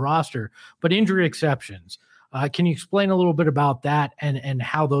bolster the roster. But injury exceptions, can you explain a little bit about that and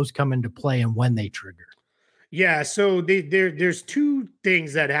how those come into play and when they trigger? Yeah, so there's two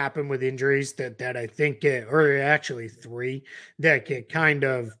things that happen with injuries that I think or actually three that get kind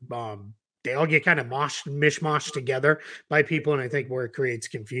of they all get kind of mishmashed together by people, and I think where it creates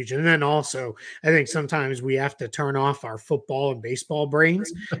confusion. And then also, I think sometimes we have to turn off our football and baseball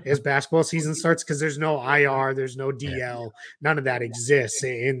brains as basketball season starts, because there's no IR, there's no DL, none of that exists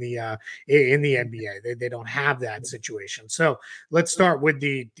in the NBA. They don't have that situation. So let's start with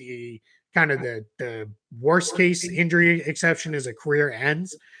the kind of the worst case injury exception is a career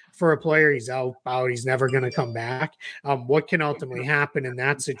ends for a player. He's out, he's never going to come back. What can ultimately happen in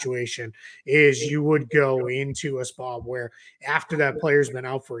that situation is you would go into a spot where after that player's been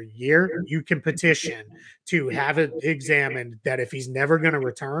out for a year, you can petition to have it examined that if he's never going to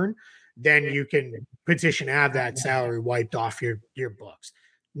return, then you can petition to have that salary wiped off your books.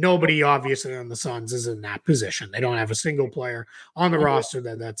 Nobody obviously on the Suns is in that position. They don't have a single player on the roster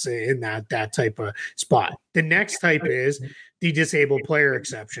that's in that type of spot. The next type is the disabled player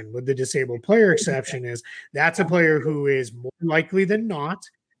exception. With the disabled player exception is that's a player who is more likely than not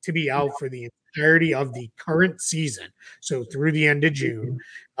to be out for the entirety of the current season. So through the end of June,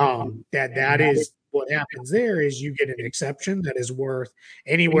 that is what happens there is you get an exception that is worth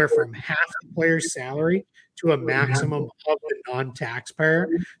anywhere from half the player's salary to a maximum of the non-taxpayer.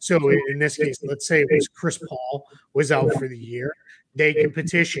 So in this case, let's say it was Chris Paul was out for the year. They can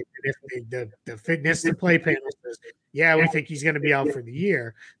petition, and if the fitness to play panel says, yeah, we think he's going to be out for the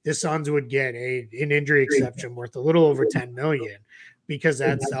year, the Suns would get an injury exception worth a little over $10 million, because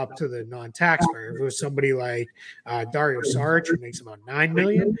that's up to the non-taxpayer. If it was somebody like Dario Saric, who makes about $9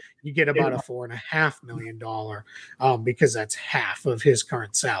 million, you get about a $4.5 million because that's half of his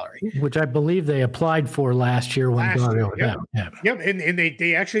current salary, which I believe they applied for last year when Dario. Yep. And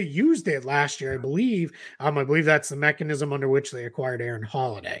they actually used it last year, I believe. I believe that's the mechanism under which they acquired Aaron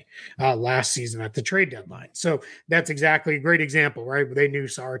Holiday last season at the trade deadline. So that's exactly a great example, right? They knew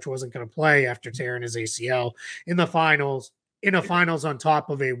Saric wasn't going to play after tearing his ACL in the finals. On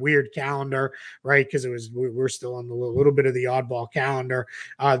top of a weird calendar, right? Because we're still on the little bit of the oddball calendar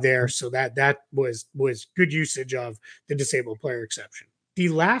there. So that was good usage of the disabled player exception. The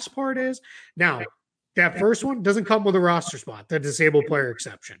last part is now that first one doesn't come with a roster spot, the disabled player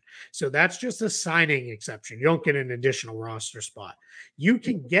exception. So that's just a signing exception. You don't get an additional roster spot. You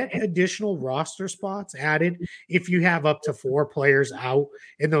can get additional roster spots added if you have up to 4 players out,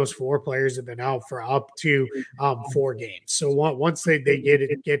 and those 4 players have been out for up to 4 games. So once they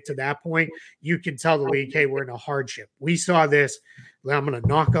get to that point, you can tell the league, hey, we're in a hardship. We saw this. I'm going to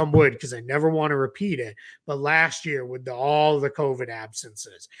knock on wood because I never want to repeat it. But last year with all the COVID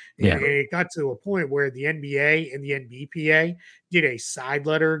absences, it got to a point where the NBA and the NBPA did a side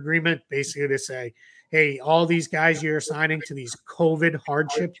letter agreement basically to say, hey, all these guys you're assigning to these COVID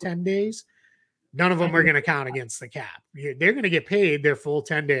hardship 10 days, none of them are going to count against the cap. They're going to get paid their full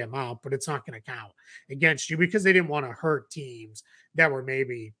 10-day amount, but it's not going to count against you because they didn't want to hurt teams that were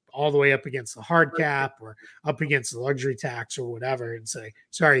maybe all the way up against the hard cap or up against the luxury tax or whatever and say,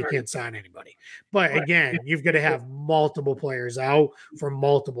 sorry, you can't sign anybody. But again, you've got to have multiple players out for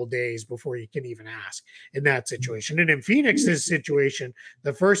multiple days before you can even ask in that situation. And in Phoenix's situation,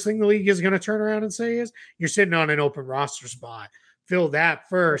 the first thing the league is going to turn around and say is you're sitting on an open roster spot. Fill that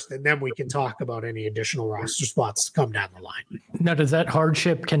first, and then we can talk about any additional roster spots to come down the line. Now, does that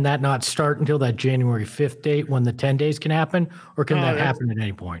hardship, can that not start until that January 5th date when the 10 days can happen, or can that happen at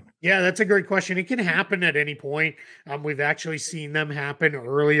any point? Yeah, that's a great question. It can happen at any point. We've actually seen them happen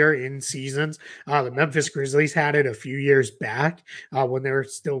earlier in seasons. The Memphis Grizzlies had it a few years back when they were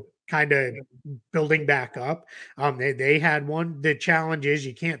still kind of building back up. They had one. The challenge is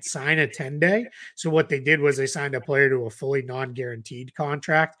you can't sign a 10-day. So what they did was they signed a player to a fully non-guaranteed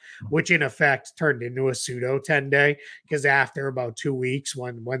contract, which in effect turned into a pseudo 10-day because after about 2 weeks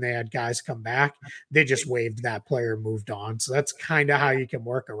when they had guys come back, they just waived that player and moved on. So that's kind of how you can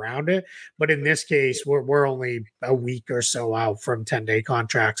work around it. But in this case, we're only a week or so out from 10-day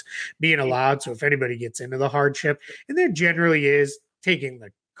contracts being allowed. So if anybody gets into the hardship, and there generally is, taking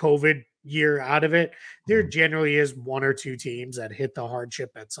the COVID year out of it, there generally is 1 or 2 teams that hit the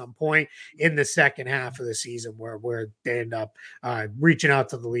hardship at some point in the second half of the season where they end up reaching out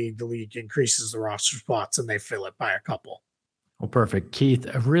to the league. The league increases the roster spots and they fill it by a couple. Well, perfect. Keith,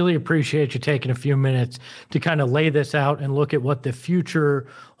 I really appreciate you taking a few minutes to kind of lay this out and look at what the future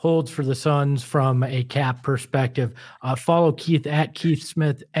holds for the Suns from a cap perspective. Follow Keith at Keith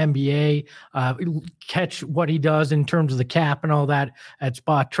Smith NBA. Catch what he does in terms of the cap and all that at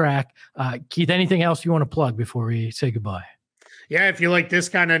Spot Track. Keith, anything else you want to plug before we say goodbye? Yeah, if you like this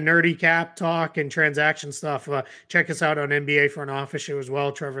kind of nerdy cap talk and transaction stuff, check us out on NBA Front Office Show as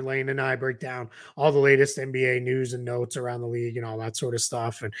well. Trevor Lane and I break down all the latest NBA news and notes around the league and all that sort of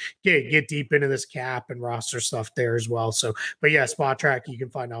stuff, and get deep into this cap and roster stuff there as well. So, but yeah, Spot Track, you can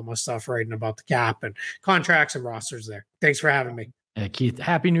find all my stuff writing about the cap and contracts and rosters there. Thanks for having me. Yeah, Keith,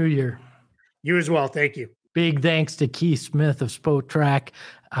 Happy New Year. You as well. Thank you. Big thanks to Keith Smith of Spotrac.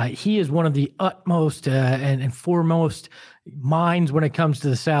 He is one of the utmost and foremost minds when it comes to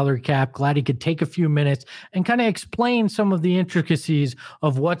the salary cap. Glad he could take a few minutes and kind of explain some of the intricacies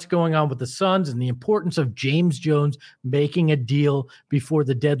of what's going on with the Suns and the importance of James Jones making a deal before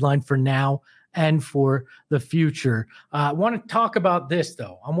the deadline for now and for the future. I want to talk about this,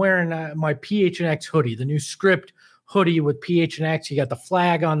 though. I'm wearing my PHNX hoodie, the new script hoodie with PHNX. You got the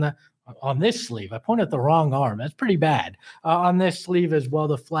flag on this sleeve. I pointed at the wrong arm. That's pretty bad. On this sleeve as well,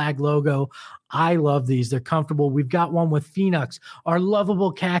 the flag logo. I love these. They're comfortable. We've got one with Phoenix, our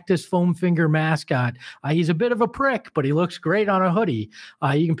lovable cactus foam finger mascot. He's a bit of a prick, but he looks great on a hoodie.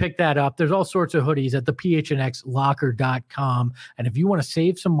 You can pick that up. There's all sorts of hoodies at the phnxlocker.com. And if you want to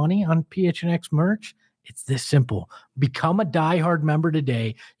save some money on PHNX merch, it's this simple. Become a diehard member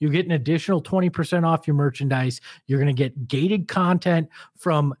today. You get an additional 20% off your merchandise. You're going to get gated content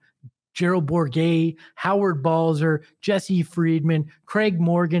from Gerald Bourguet, Howard Balzer, Jesse Friedman, Craig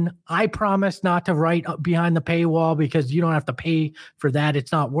Morgan. I promise not to write behind the paywall because you don't have to pay for that.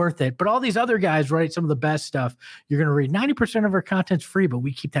 It's not worth it. But all these other guys write some of the best stuff. You're going to read 90% of our content's free, but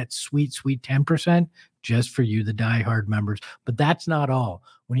we keep that sweet 10% just for you, the diehard members. But that's not all.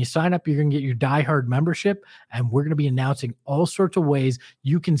 When you sign up, you're going to get your diehard membership, and we're going to be announcing all sorts of ways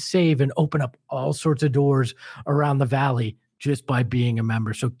you can save and open up all sorts of doors around the Valley just by being a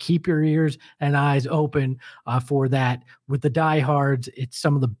member. So keep your ears and eyes open for that. With the diehards, it's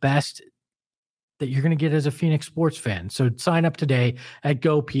some of the best that you're going to get as a Phoenix sports fan. So sign up today at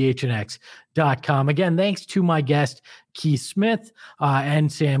gophnx.com. Again, thanks to my guest, Keith Smith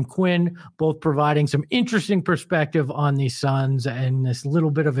and Sam Quinn, both providing some interesting perspective on the Suns and this little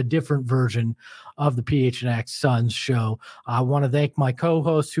bit of a different version of the PHNX Suns show. I want to thank my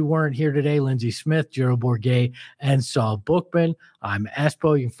co-hosts who weren't here today, Lindsey Smith, Gerald Bourguet, and Saul Bookman. I'm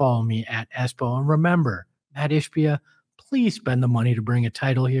Espo. You can follow me at Espo. And remember, at Ishbia, please spend the money to bring a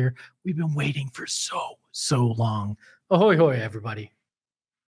title here. We've been waiting for so long. Ahoy, hoy, everybody.